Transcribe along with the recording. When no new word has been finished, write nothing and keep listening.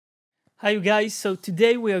Hi you guys, so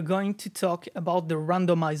today we are going to talk about the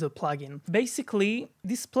Randomizer plugin. Basically,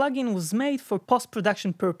 this plugin was made for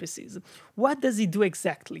post-production purposes. What does it do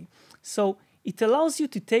exactly? So it allows you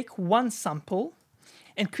to take one sample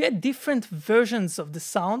and create different versions of the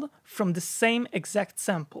sound from the same exact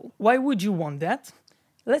sample. Why would you want that?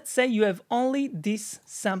 Let's say you have only this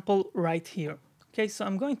sample right here. Okay, so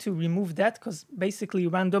I'm going to remove that because basically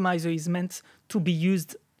Randomizer is meant to be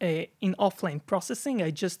used in offline processing.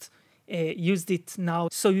 I just used it now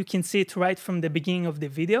so you can see it right from the beginning of the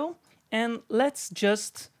video. And let's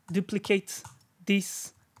just duplicate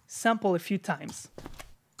this sample a few times.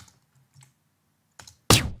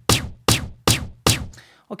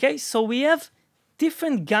 Okay, so we have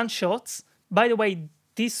different gunshots. By the way,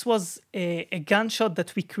 this was a gunshot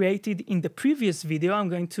that we created in the previous video. I'm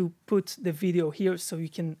going to put the video here so you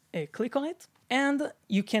can click on it. And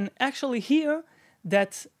you can actually hear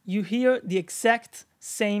that you hear the exact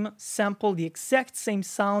same sample, the exact same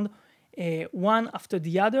sound, one after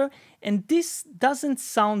the other. And this doesn't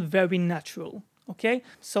sound very natural, okay?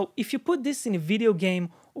 So if you put this in a video game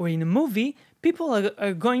or in a movie, people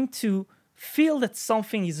are going to feel that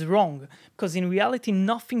something is wrong, because in reality,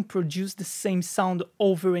 nothing produces the same sound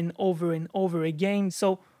over and over and over again.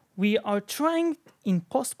 So we are trying in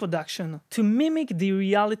post-production to mimic the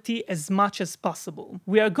reality as much as possible.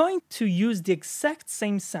 We are going to use the exact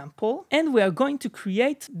same sample and we are going to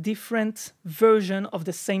create different versions of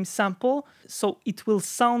the same sample so it will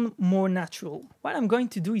sound more natural. What I'm going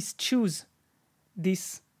to do is choose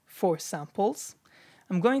these 4 samples.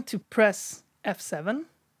 I'm going to press F7.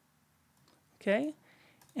 Okay,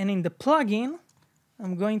 and in the plugin,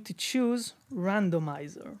 I'm going to choose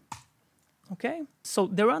Randomizer. Okay, so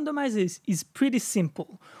the randomizer is pretty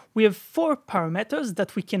simple. We have 4 parameters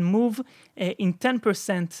that we can move in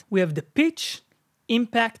 10%. We have the pitch,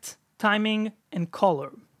 impact, timing, and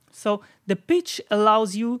color. So the pitch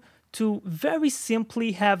allows you to very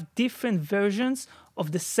simply have different versions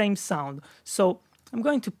of the same sound. So I'm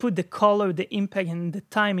going to put the color, the impact, and the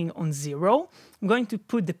timing on 0. I'm going to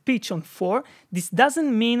put the pitch on 4. This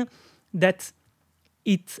doesn't mean that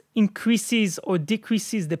it increases or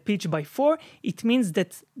decreases the pitch by 4. It means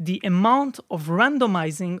that the amount of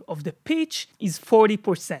randomizing of the pitch is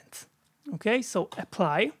 40%. Okay, so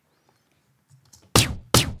apply.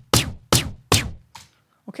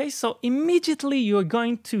 Okay, so immediately you're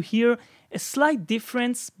going to hear a slight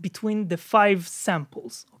difference between the 5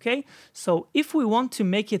 samples. Okay, so if we want to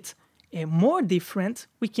make it more different,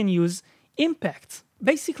 we can use impact.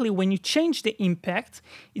 Basically, when you change the impact,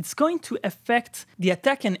 it's going to affect the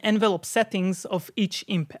attack and envelope settings of each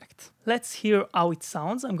impact. Let's hear how it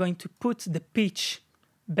sounds. I'm going to put the pitch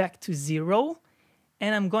back to 0,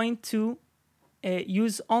 and I'm going to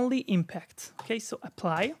use only impact. Okay, so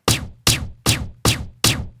apply.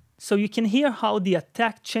 So you can hear how the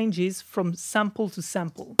attack changes from sample to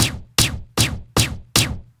sample.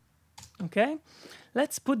 Okay,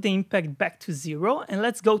 let's put the impact back to 0, and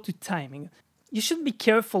let's go to timing. You should be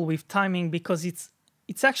careful with timing because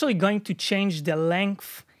it's actually going to change the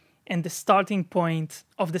length and the starting point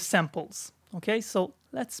of the samples. Okay, so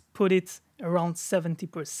let's put it around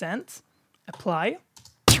 70%. Apply.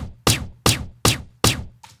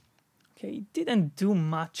 Okay, it didn't do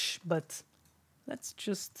much, but let's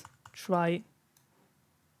just try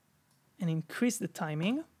and increase the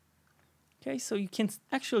timing. Okay, so you can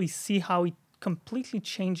actually see how it completely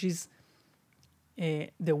changes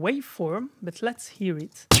the waveform, but let's hear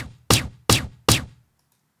it.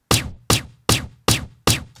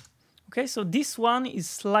 Okay, so this one is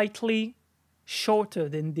slightly shorter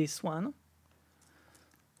than this one.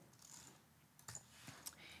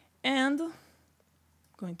 And I'm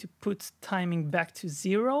going to put timing back to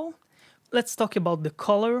 0. Let's talk about the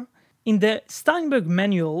color. In the Steinberg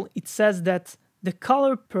manual, it says that the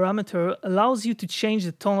color parameter allows you to change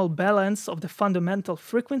the tonal balance of the fundamental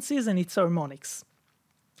frequencies and its harmonics.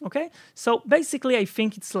 Okay, so basically I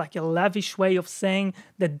think it's like a lavish way of saying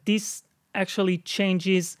that this actually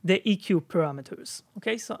changes the EQ parameters.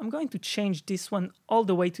 Okay, so I'm going to change this one all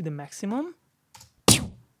the way to the maximum.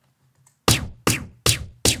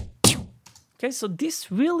 Okay, so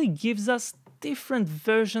this really gives us different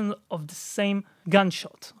versions of the same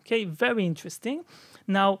gunshot. Okay, very interesting.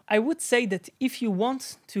 Now, I would say that if you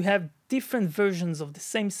want to have different versions of the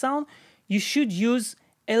same sound, you should use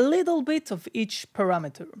a little bit of each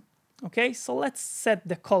parameter. Okay, so let's set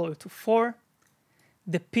the color to 4,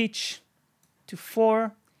 the pitch to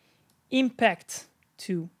 4, impact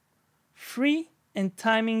to 3, and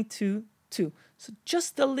timing to 2. So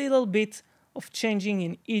just a little bit of changing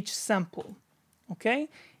in each sample. Okay,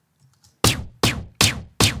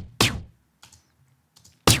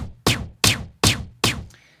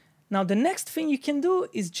 Now the next thing you can do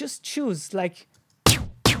is just choose, like,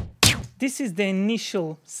 this is the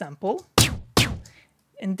initial sample,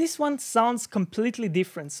 and this one sounds completely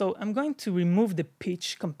different. So I'm going to remove the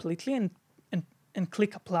pitch completely and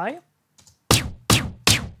click apply.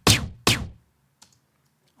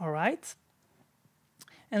 All right.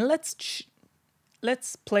 And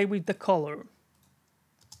let's play with the color.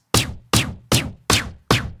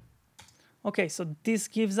 Okay, so this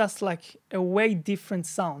gives us like a way different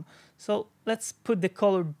sound. So let's put the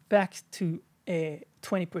color back to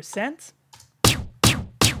 20%.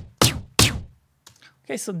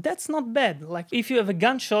 Okay, so that's not bad. Like if you have a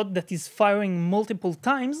gunshot that is firing multiple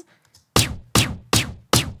times,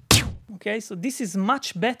 okay, so this is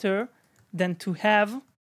much better than to have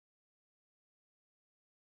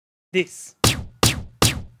this.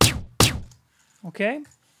 Okay.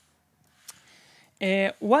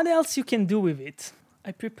 What else you can do with it?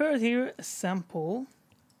 I prepared here a sample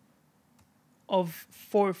of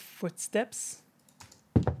 4 footsteps.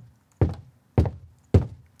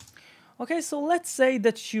 Okay, so let's say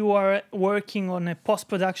that you are working on a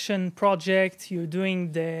post-production project, you're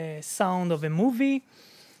doing the sound of a movie,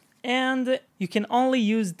 and you can only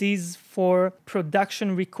use these for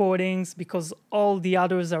production recordings because all the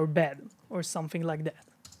others are bad, or something like that.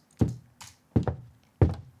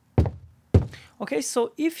 Okay,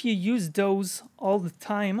 so if you use those all the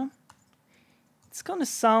time, it's gonna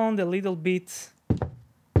sound a little bit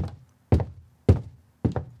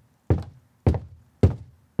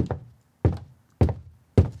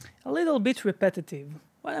repetitive.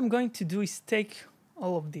 What I'm going to do is take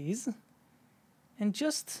all of these and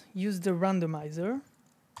just use the randomizer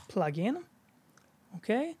plugin,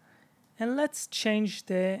 okay? And let's change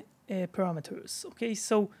the parameters, okay?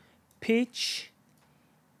 So pitch,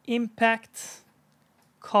 impact,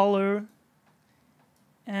 color,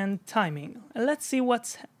 and timing. And let's see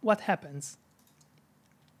what happens.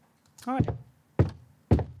 All right.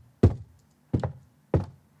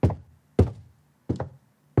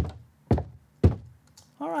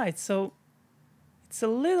 All right, so it's a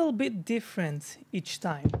little bit different each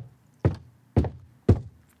time.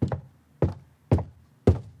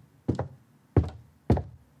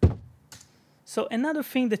 So another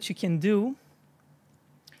thing that you can do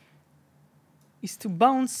is to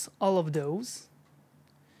bounce all of those,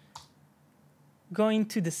 go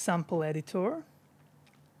into the sample editor,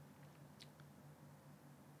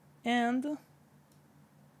 and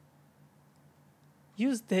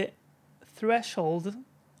use the threshold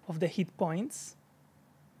of the hit points,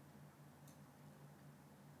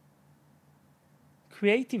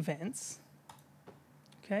 create events,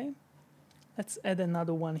 okay? Let's add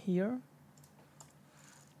another one here.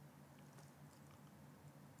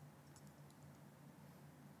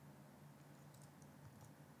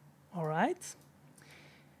 All right.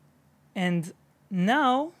 And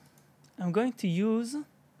now I'm going to use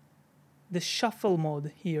the shuffle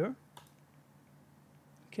mode here.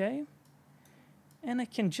 Okay. And I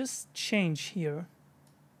can just change here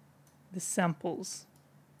the samples.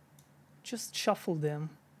 Just shuffle them.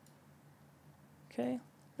 Okay.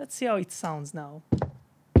 Let's see how it sounds now.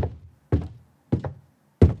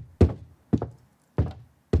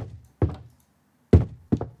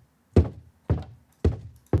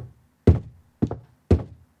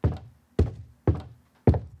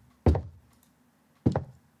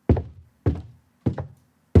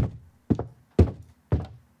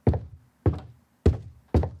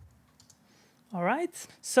 All right,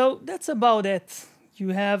 so that's about it. You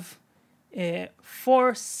have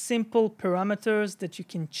 4 simple parameters that you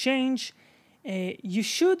can change. You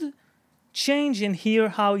should change and hear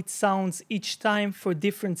how it sounds each time for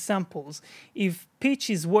different samples. If pitch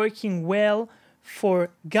is working well for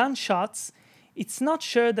gunshots, it's not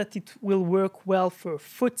sure that it will work well for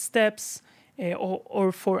footsteps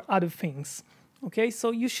or for other things. Okay,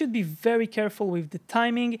 so you should be very careful with the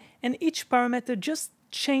timing, and each parameter just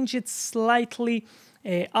change it slightly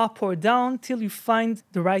up or down till you find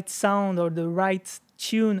the right sound or the right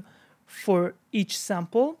tune for each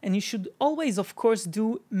sample. And you should always, of course,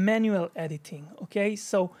 do manual editing, okay?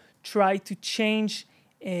 So try to change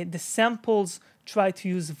the samples, try to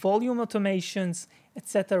use volume automations,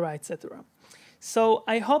 etc., etc. So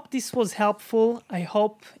I hope this was helpful. I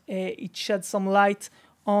hope it shed some light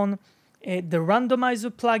on the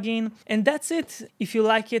Randomizer plugin. And that's it. If you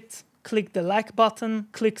like it, click the like button,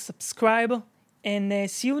 click subscribe, and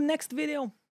see you next video.